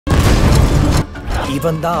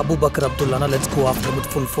Even the Abu Bakr Abdullah, let's go after him with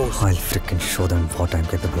full force. I'll freaking show them what I'm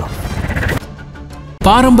capable of.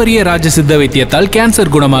 பாரம்பரிய ராஜசித்த வைத்தியத்தால்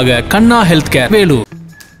cancer குணமாக கண்ணா health care Vellore.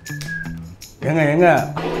 எங்க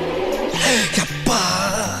அப்பா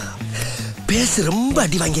பேச ரொம்ப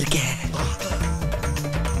அடி வாங்கியிருக்கேன்.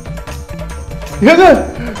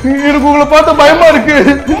 எனக்கு உங்களை பார்த்த பயமா இருக்கு.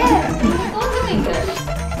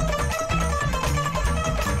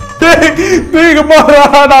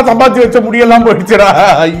 நான் சம்பாதிச்சு வச்ச முடியெல்லாம் போயிடுச்சுடா.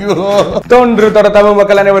 ஐயோ தோன்று தமிழ்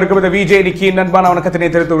மக்கள் அனைவருக்கும் இந்த விஜய் நிக்கி நண்பான வணக்கத்தினை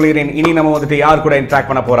தெரிவித்துக் கொள்கிறேன். இனி நம்ம வந்துட்டு யார் கூட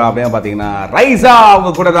இன்ட்ராக்ட் பண்ண போறோம் அப்படின்னு பாத்தீங்கன்னா ரைசா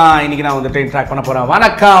அவங்க கூட தான் இன்னைக்கு நான் வந்துட்டு இன்ட்ராக்ட் பண்ண போறேன்.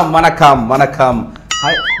 வணக்கம் வணக்கம் வணக்கம்.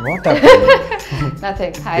 Hi, what happened?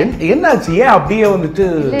 Nothing. Hi. என்னாச்சு? ஏன் அப்படியே வந்துட்டு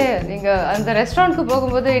நீங்க அந்த ரெஸ்டாரண்ட்க்கு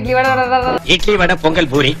போகும்போது இட்லி வடை பொங்கல்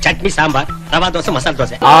பூரி சட்னி சாம்பார் ரவா தோசை மசாலா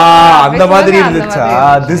தோசை அந்த மாதிரி இருந்துச்சா?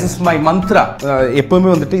 This is my mantra. எப்பவுமே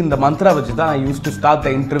வந்துட்டு இந்த மந்த்ரா வச்சு தான் I used to start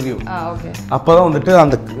the interview. Okay. அப்பதான் வந்துட்டு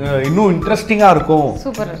அந்த இன்னும் இன்ட்ரஸ்டிங்கா இருக்கும்.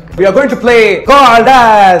 சூப்பர் இருக்கு. We are going to play called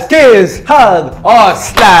as kiss, hug or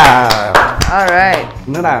slap. All right.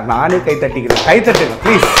 என்னடா நானே கை தட்டிக்கிறேன். கை தட்டுங்க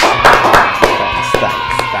ப்ளீஸ்.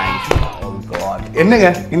 என்னங்க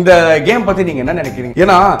இந்த கேம் பத்தி நீங்க என்ன நினைக்கிறீங்க?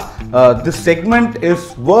 ஏன்னா this segment is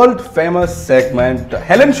world famous segment.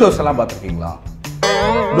 Helen shows எல்லாம் பாத்துருக்கீங்களா?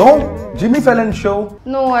 No? Jimmy Fallon show?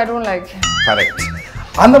 No, I don't like it. Correct.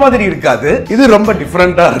 அந்த மாதிரி இருக்காது. இது ரொம்ப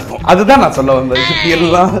டிஃபரெண்டா இருக்கும். அதுதான் நான் சொல்ல வந்தேன். இப்படி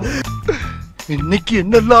எல்லாம் இன்னைக்கு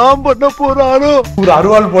என்னெல்லாம் பண்ண போறாரோ ஒரு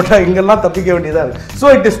அருவாள் போட்டா இங்கெல்லாம் தப்பிக்க வேண்டியதா இருக்கு. So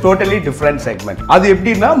it is totally different segment. அது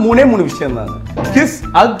எப்படின்னா மூணு விஷயம் தான். Kiss,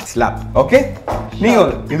 hug, slap. Okay? நீங்க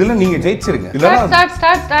இதுல நீங்க ஜெயிச்சிருங்க. Start.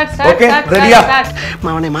 Okay, ரெடியா?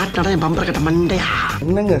 மாவனே மாட்டடா பம்பர் கட்ட மண்டையா.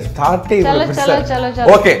 என்னங்க ஸ்டார்ட்டே சலோ.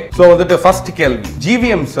 ஓகே சோ வந்துட்டு ஃபர்ஸ்ட் கேள்வி.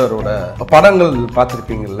 ஜிவிஎம் சரோட படங்கள்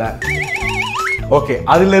பார்த்திருப்பீங்கல்ல? ஓகே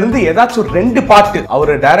அதுல இருந்து ஏதாச்சும் ஒரு ரெண்டு பாட்டு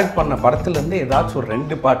அவர் டைரக்ட் பண்ண படத்துல இருந்து ஏதாச்சும் ஒரு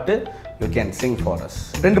ரெண்டு பாட்டு you can sing for us.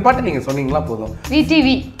 ரெண்டு பாட்டு நீங்க சொன்னீங்களா போதும். VTV.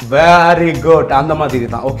 Very good. அந்த மாதிரி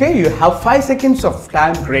தான். Okay, you have 5 seconds of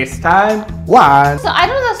time. Grace time. 1. So I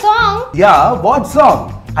know the song. Yeah, what song?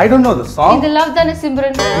 I don't know the song. The love done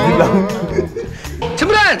Simran.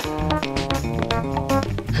 Simran.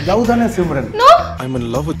 Love done Simran. No. I'm in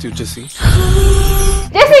love with you, Jessie.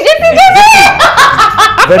 Jessie.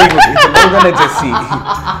 Very good. Love done Jessie.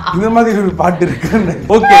 இந்த மாதிரி ஒரு பாட்டு இருக்கு.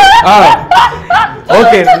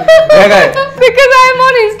 Okay. Okay. Because I am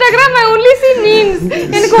on Instagram, I only see memes.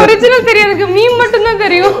 எனக்கு original தெரியாது, meme மட்டும் தான்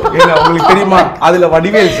தெரியும். ஏன்னா உங்களுக்கு தெரியுமா அதுல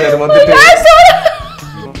வடிவேல் சார் வந்துட்டு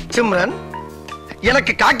சிம்ரன்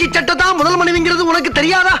எனக்கு காக்கி சட்டை தான் முதல் மனைவிங்கிறது உனக்கு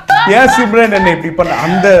தெரியாதா? ஏன் சிம்ரன் என்ன இப்படி பண்ண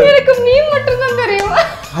அந்த எனக்கு மீம் மட்டும் தான் தெரியும்.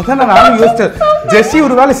 அதான் நானும் யோசிச்சேன். ஜெஸ்ஸி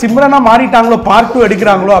ஒருவேளை சிம்ரனா மாறிட்டாங்களோ பார்ட் 2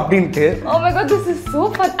 எடுக்கறாங்களோ அப்படினு. Oh my god, this is so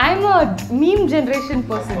fun. I'm a meme generation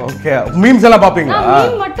person. Okay, memes எல்லாம் பாப்பீங்களா?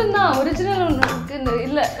 மீம் மட்டும் தான், ஒரிஜினல்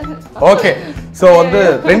இல்ல. Okay, so வந்து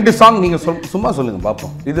ரெண்டு சாங் நீங்க சும்மா சொல்லுங்க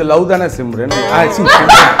பாப்போம். இது லவ் தான சிம்ரன்.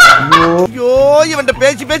 ஐயோ இவன்ட்ட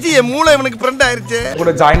பேசி என் மூளை இவனுக்கு ஃப்ரெண்ட் ஆயிருச்சு.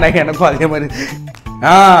 கூட ஜாயின் ஆகி எனக்கும் அதே மாதிரி.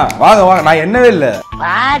 வாங்க நான் என்னவே இல்ல.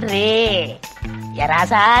 பாடுறே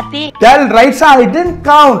யராசாத்தி. Tell Raiza I didn't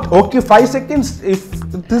count. Okay, 5 seconds. If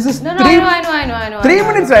this is No, I know. 3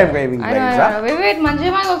 minutes I am giving Raiza. Wait,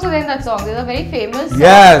 Manjima also in that song. It's a very famous song.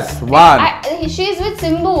 Yes, one. She's with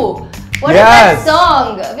Simbu. What is that song?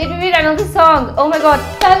 Wait, I know the song. Oh my god.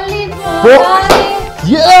 Talli Pogade.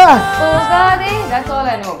 Yeah. Pogade. That's all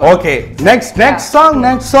I know about. Okay, next song.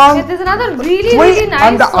 There's another really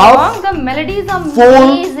nice song. The melodies are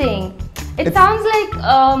amazing. It sounds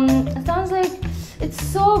like it's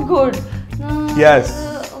so good. Yes.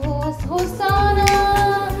 Hosanna.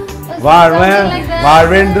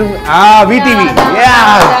 VTV.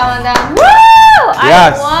 Yeah. Woo!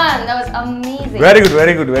 Yes. I won. That was amazing. Very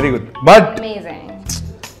good. But amazing.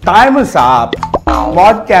 Time is up.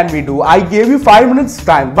 What can we do? I gave you 5 minutes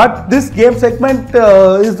time, but this game segment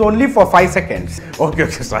is only for 5 seconds. Okay,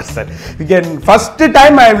 sorry. You can first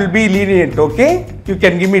time I will be lenient. Okay, you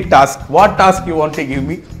can give me task. What task you want to give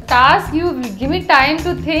me? Task, you give me time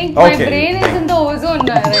to think. My brain is in the ozone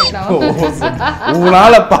right now.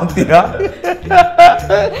 உங்களால பாத்தியா?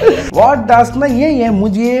 What task na ஏன்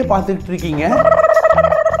முஞ்சியே பாத்துட்டு இருக்கீங்க?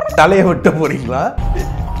 தலைய வெட்ட போறீங்களா?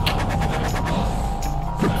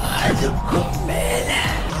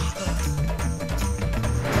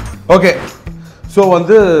 Okay, so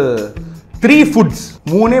வந்து 3 foods,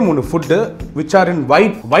 மூணு food which are in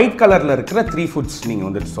white colorல இருக்கிற 3 foods நீங்க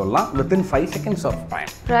வந்துட்டு சொல்லலாம் within 5 seconds of time.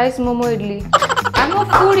 Rice, momo, idli. I'm a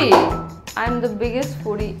foodie. I'm the biggest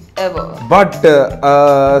foodie ever. But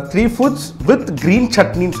 3 foods with green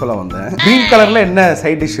chutney னு சொல்ல வந்தேன். green colorல என்ன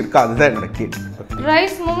சைடு டிஷ் இருக்கா அதுதான் என்னோட கேள்வி.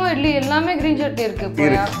 Rice, momo, idli எல்லாமே green chutney இருக்கு.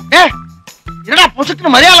 என்னடா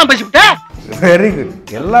பொசுக்கு மலையாளம் பேசிவிட்ட? Very good.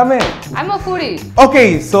 எல்லாமே. I'm a foodie. Okay,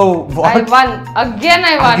 so what? I won. Again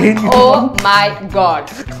I won. Again you oh won? my god.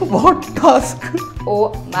 What task? Oh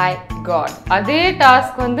my god. அதே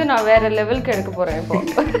task வந்து நான் வேற லெவலுக்கு எடுக்க போறேன் இப்போ.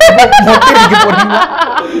 மொட்டை அடிக்க போறீங்களா?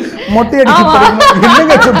 மொட்டை அடிக்க போறீங்களா?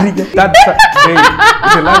 என்னங்க சொல்றீங்க?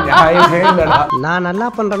 இதெல்லாம் நியாயமே இல்லடா. நான் நல்லா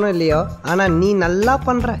பண்றனோ இல்லையோ ஆனா நீ நல்லா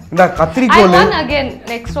பண்ற. இந்த I கத்திரிக்கோல். won again.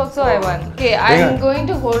 Next also I won. Okay, I'm going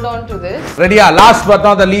to hold on to this. ரெடியா? Last but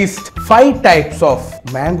not the least, 5 types of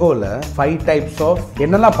mangoல 5 types of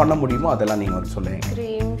என்னெல்லாம் பண்ண முடியுமோ அதெல்லாம் நீங்க வந்து சொல்லுங்க.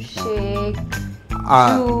 Cream shake,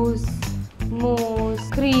 juice, mousse,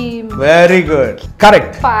 cream. Very good.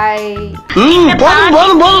 Correct. Pie.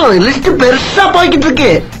 போதும் list பெருசா போய்கிட்டு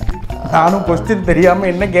இருக்கு. நானும் क्वेश्चन தெரியாம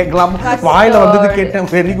என்ன கேட்கலாம் வாயில வந்தது கேட்டேன்.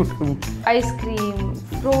 Very good. Ice cream,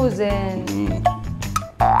 frozen.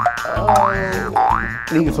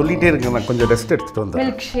 நீங்க சொல்லிட்டே இருங்க, நான் கொஞ்சம் ரெஸ்ட் எடுத்துட்டு வந்தேன்.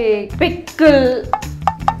 Milkshake, pickle.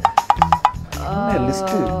 என்ன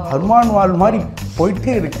லிஸ்ட் ஹர்மான் வால் மாதிரி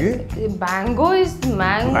போயிட்டே இருக்கு. Mango is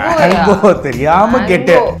mango. மேங்கோ தெரியாம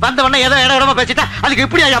கேட்டேன். வந்தவன ஏதோ இடமா பேசிட்டா அதுக்கு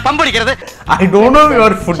எப்படி ஐயா பம்படிக்கிறது? I don't know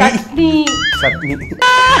your foodie. Chutney.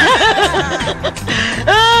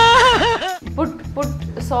 Put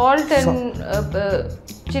salt and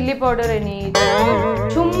chili powder and eat.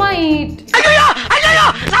 Chumma eat. ஐயோ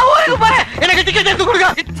நான் ஊருக்கு போறேன். எனக்கு டிக்கெட் எடுத்து கொடுங்க.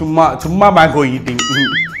 சும்மா mango eating.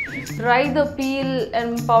 Dry the peel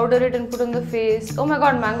and powder it and put on the face. Oh my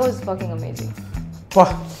god, mango is fucking amazing.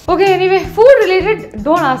 Okay, anyway, food related,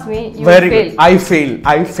 don't ask me. You Very fail. good.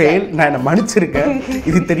 I fail. நான் என்ன மன்னிச்சிருக்கேன்.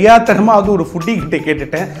 இது தெரியாதனமா அது ஒரு foodie கிட்ட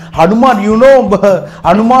கேட்டுட்டேன். Hanuman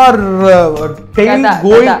Hanumar tail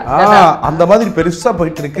going அந்த மாதிரி பெருசா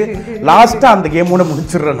போயிட்டு இருக்கு. லாஸ்டா அந்த கேமோட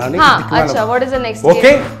முடிச்சிடுறேன் நான். அச்சா, what is the next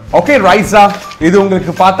game? Okay, Raiza, இது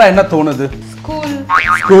உங்களுக்கு பார்த்தா என்ன தோணுது?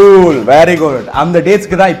 School. Very good. அந்த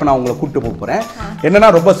டேட்ஸ்க்கு தான் இப்போ நான் உங்களை கூட்டு போறேன். என்னன்னா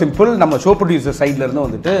ரொம்ப சிம்பிள். நம்ம ஷோ ப்ரொடியூசர் சைடுல இருந்து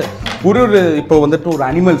வந்துட்டு ஒரு இப்போ வந்துட்டு ஒரு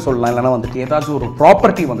அனிமல் சொல்லலாம், இல்லைன்னா வந்துட்டு ஏதாச்சும் ஒரு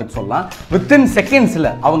ப்ராப்பர்ட்டி வந்துட்டு சொல்லலாம். வித்தின் செகண்ட்ஸ்ல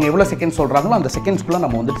அவங்க எவ்வளவு செகண்ட்ஸ் சொல்றாங்களோ அந்த செகண்ட்ஸ்க்குள்ள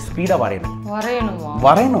நம்ம வந்துட்டு ஸ்பீடா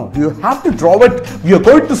வரையணும். You have to draw it. We are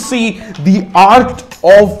going to see the art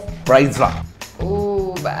of Raiza. Oh,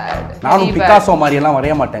 bad. நானும் பிகாசோ மாதிரி எல்லாம்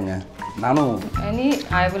வரைய மாட்டேங்க.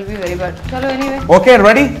 I will be very bad. Chalo, anyway. Okay,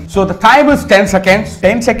 ready? So the time is 10 seconds.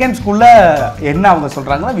 10 seconds குள்ள என்ன அவங்க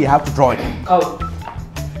சொல்றாங்களோ we have to draw it. Out.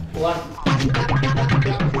 1.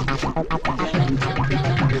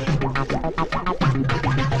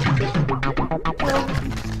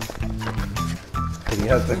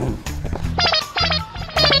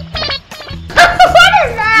 What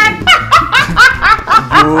is that?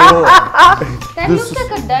 That looks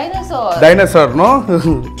like a dinosaur. Dinosaur, no?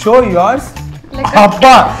 Show yours.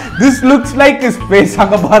 Appa, this looks like his face.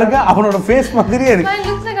 அங்க பாருங்க, அவனோட face மாதிரியே இருக்கு. Mine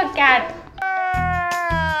looks like a cat.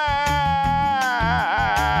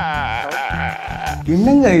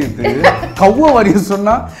 என்னங்க இது? கவ்வ வரைய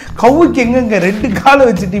சொன்னா கவ்வுக்கு எங்கங்க ரெண்டு காலை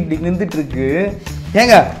வச்சுட்டு இப்படி நின்னுட்டு இருக்கு?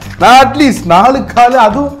 ஏங்க நான் அட்லீஸ்ட் 4 கால்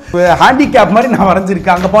அதுவும் ஹேண்டிகேப் மாதிரி நான்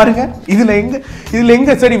வரைஞ்சிருக்கேன். அங்க பாருங்க, இதுல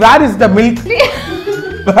எங்க சரி வேர் இஸ் த மில்க்?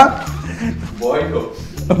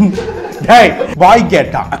 பாய்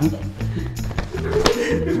கேட்டா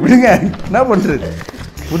விடுங்க, என்ன பண்றது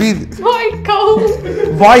புரியுது.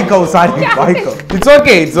 பாய் கவ் sorry bye gov.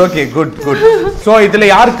 It's okay good. So இதுல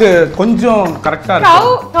யாருக்கு கொஞ்சம் கரெக்ட்டா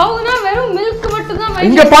இருக்கு? கவ்னா வெறும் மில்க் மட்டும் தான்.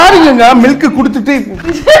 இங்க பாருங்க, மில்க் கொடுத்துட்டு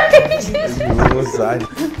sorry.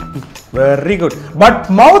 Very good. But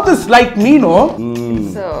mouth is like me, no?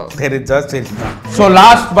 There is just it. So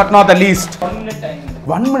last but not the least.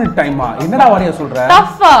 1 minute time. என்னடா வரைய சொல்ற?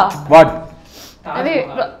 Tough. What?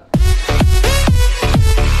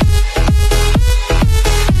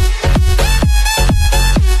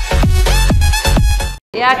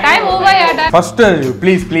 Yeah, time over. Yeah, done. First,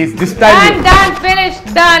 please, this time. Done, finished,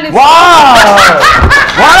 done. Wow!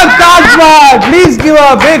 What a touch! Please give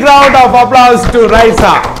a big round of applause to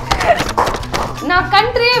Raiza. நான்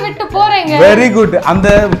கண்ட்ரியே விட்டு போறேங்க. Very good. அந்த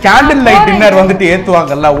candle light dinner வந்துட்டு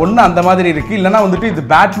ஏத்துவாங்கல்ல, ஒண்ணு அந்த மாதிரி இருக்கு. இல்லனா வந்துட்டு இது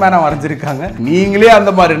பேட்மேனா வரைஞ்சிருக்காங்க. நீங்களே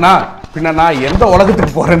அந்த மாதிரினா பின்ன நான் எந்த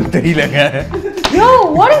உலகத்துக்கு போறேன்னு தெரியலங்க. Yo,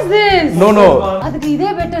 what is this? No. அதுக்கு இதே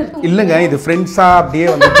பெட்டர். இல்லங்க, இது ஃப்ரெண்ட்ஸா அப்படியே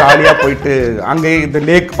வந்து ஜாலியா போயிட்டு அங்க இந்த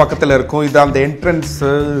லேக் பக்கத்துல இருக்கும். இது அந்த என்ட்ரன்ஸ்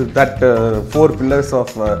தட் 4 pillars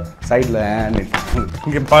ஆஃப் சைடுல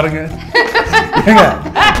இங்க பாருங்க.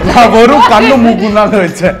 நான் வெறும் கண்ணு மூக்கு தான்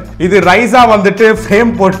வச்சேன். இது ரைஸா வந்துட்டு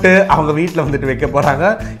ஃப்ரேம் போட்டு அவங்க வீட்ல வந்துட்டு வைக்க போறாங்க.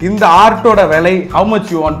 இந்த ஆர்ட்டோட விலை how much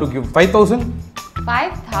you want to give? 5000?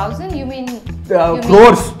 5000? You mean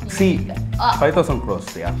crores? See, 5000 crores.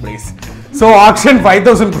 Yeah, please. So auction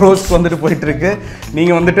 5000 crores வந்துட்டு போயிட்டு இருக்கு.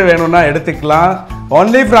 நீங்க வந்துட்டு வேணும்னா எடுத்துக்கலாம்.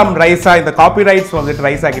 only from Raiza. இந்த காப்பிரைட்ஸ் வந்துட்டு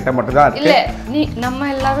Raiza கிட்ட மட்டும் தான் இருக்கு. இல்ல நீ நம்ம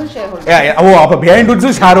எல்லாரும் ஷேர் ஹோல்டர். ஓ அப்ப Behindwoods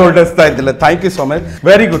ஷேர் ஹோல்டர்ஸ் தான் இதுல. Thank you so much.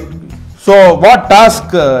 Very good. So what task?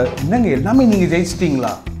 என்னங்க எல்லாமே நீங்க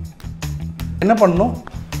ஜெயிச்சிட்டீங்களா? என்ன பண்ணனும்?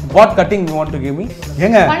 What cutting you want to give me?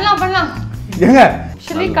 ஏங்க பண்ணலாம். ஏங்க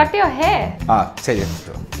Shall we cut your hair? சரி.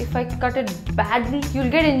 If I cut it badly,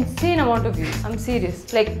 you'll get insane amount of views. I'm serious.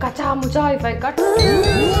 Like kacha mucha if I cut.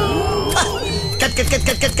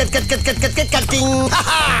 Cutting.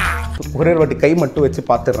 ஒரே வாட்டி கை மட்டும் வச்சு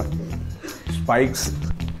பாத்துறேன். Spikes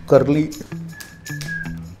curly.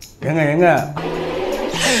 ஏங்க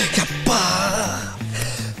அப்பா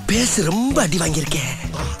பேச ரொம்ப அடி வாங்கியிருக்கேன்.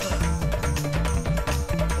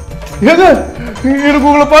 ஏங்க எனக்கு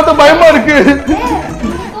உங்களை பார்த்த பயமா இருக்கு.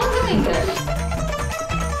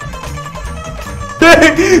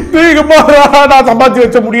 நீங்க போறா நான் சம்பாதிச்சு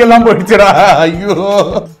வச்ச முடியெல்லாம் போயிடுச்சுடா. ஐயோ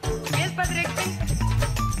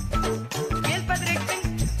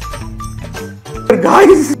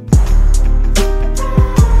guys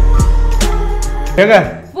ஏங்க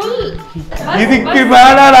இதுக்கு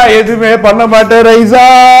மேல நான் எதுவுமே பண்ண மாட்டேன் Raiza.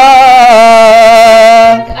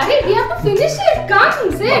 We have to finish it. Come,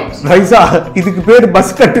 sit. Raiza இதுக்கு பேர்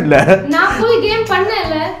பஸ் கட் இல்ல. நான் full game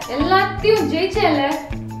பண்ணல. எல்லாத்தையும் ஜெயிச்சேல.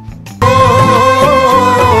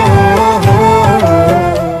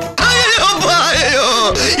 ஐயோ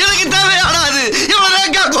எனக்கு தேவையாடாது.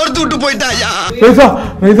 இவனேங்க கொடுத்து விட்டு போய்ட்டாயா. ரைசா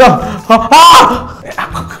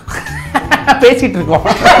பேசிட்டு இருக்கோம்.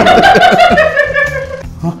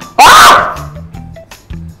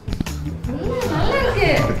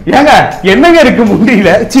 ஏங்க என்னங்க இருக்கு முண்டியில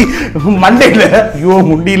மண்டையில? ஐயோ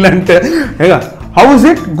முண்டியிலன்ட்டு. ஏங்க how is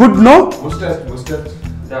it good no?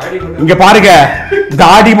 இங்க பாருங்க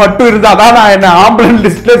தாடி மட்டும் இருந்தா தான் நான் என்ன ஆம்புலன்ஸ்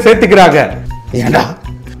லிஸ்ட்ல சேர்த்துக்கிறாங்க. ஏண்டா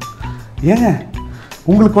ஏங்க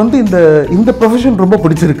உங்களுக்கு வந்து இந்த ப்ரொஃபஷன் ரொம்ப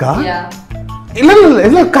பிடிச்சிருக்கா?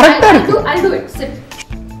 இல்ல கரெக்டா இருக்கு. I'll do it.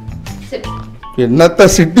 Sit. என்னத்த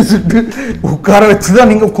சிட்டு உட்கார வச்சுதான்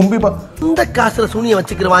நீங்க கும்பி இந்த காசுல சூனிய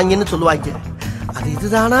வச்சுக்கிறவாங்கன்னு சொல்லுவாங்க. அது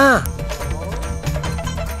இதுதானா?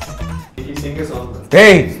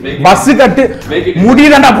 ஏய் பஸ் கட்டு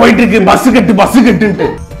முடியலடா போயிட்டு இருக்கு. பஸ் கட்டுன்ட்டு.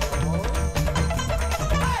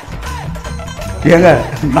 ஏங்க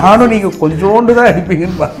நானும் நீங்க கொஞ்சோண்டு தான்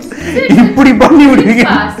அடிப்பீங்கன்னு இப்படி பண்ணி விடுவீங்க.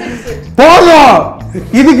 போதும்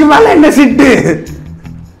இதுக்கு மேல என்ன சிட்டு?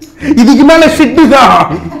 இதுக்கு மேல சிட்டு தான்.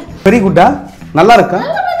 வெரி குட்டா நல்லா இருக்கா?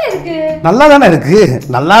 நல்லா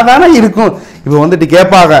தானே இருக்கும். இப்ப வந்துட்டு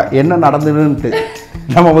கேட்பாங்க என்ன நடந்ததுன்ட்டு.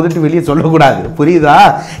 நம்ம வந்துட்டு வெளியே சொல்லக்கூடாது புரியுதா?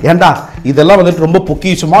 ஏண்டா இதெல்லாம் வந்துட்டு ரொம்ப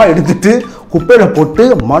பொக்கிஷமா எடுத்துட்டு குப்பையில போட்டு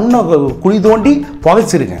மண்ணை குழி தோண்டி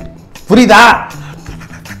புதைச்சிருங்க புரியுதா?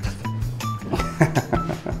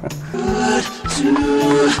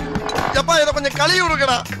 அப்பா இத கொஞ்சம் கழுவி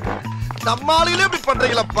விடுங்கடா. நம்ம ஆளுகளே இப்படி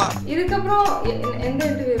பண்றீங்களப்பா. இதுக்கப்புறம் எந்த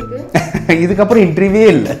இன்டர்வியூ இருக்கு? இதுக்கப்புறம் இன்டர்வியூவே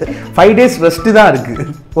இல்ல. 5 days ரெஸ்ட் தான் இருக்கு.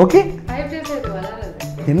 ஓகே 5 days இது வளராது.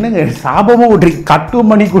 என்னங்க சாபமும் விட்றீங்க. கட்டு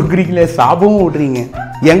மணி கொடுக்குறீங்களே சாபமும் விட்றீங்க.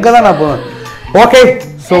 எங்க தான் நான் போவேன். Okay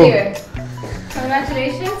so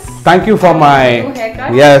congratulations. Thank you for my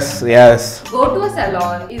yes go to a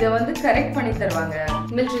salon. இத வந்து கரெக்ட் பண்ணி தருவாங்க.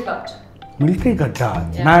 மிலிட்டரி கட்டா?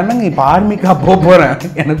 நான் என்னங்க இப்போ ஆர்மிக்கா போறேன்?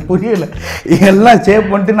 எனக்கு புரியல. எல்லாம் சேவ்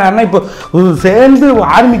பண்ணிட்டு நான் என்ன இப்போ சேர்ந்து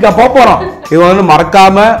ஆர்மிக்கா போறோம். இவன் வந்து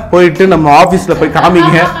மறக்காம போயிட்டு நம்ம ஆபீஸ்ல போய்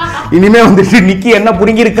காமிங்க. இனிமே வந்துட்டு நிக்கி என்ன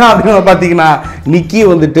புடிங்கிருக்கான் அப்படின்னு பாத்தீங்கன்னா நிக்கி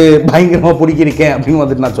வந்துட்டு பயங்கரமா புடிங்கிருக்கேன் அப்படின்னு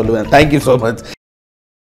வந்துட்டு நான் சொல்லுவேன். Thank you so much.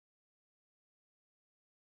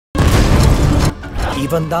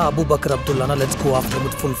 Even the Abu Bakr Abdullah, let's go after him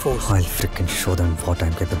with full force. I'll freaking show them what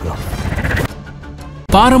I'm capable of.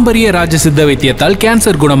 பாரம்பரிய ராஜசித்த வைத்தியத்தால்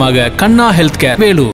கேன்சர் குணமாக கண்ணா ஹெல்த் கேர் வேலூர்.